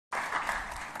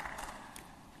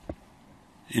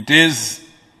It is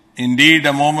indeed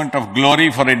a moment of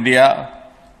glory for India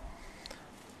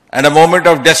and a moment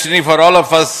of destiny for all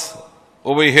of us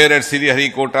over here at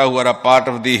Sriharikota who are a part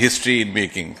of the history in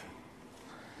making.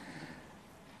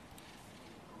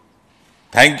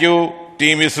 Thank you,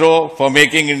 Team ISRO, for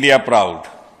making India proud.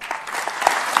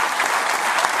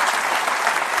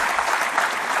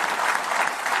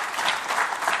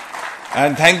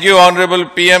 And thank you, Honorable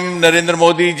PM Narendra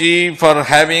Modi ji, for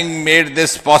having made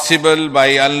this possible by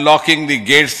unlocking the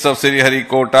gates of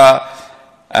Sriharikota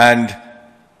and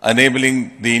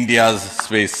enabling the India's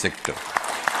space sector.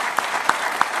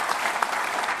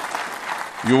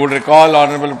 You would recall,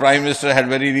 Honorable Prime Minister had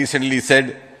very recently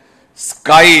said,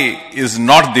 sky is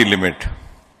not the limit.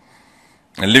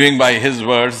 And living by his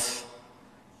words,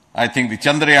 I think the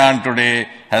Chandrayaan today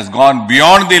has gone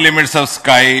beyond the limits of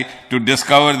sky to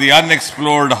discover the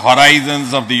unexplored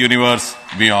horizons of the universe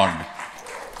beyond.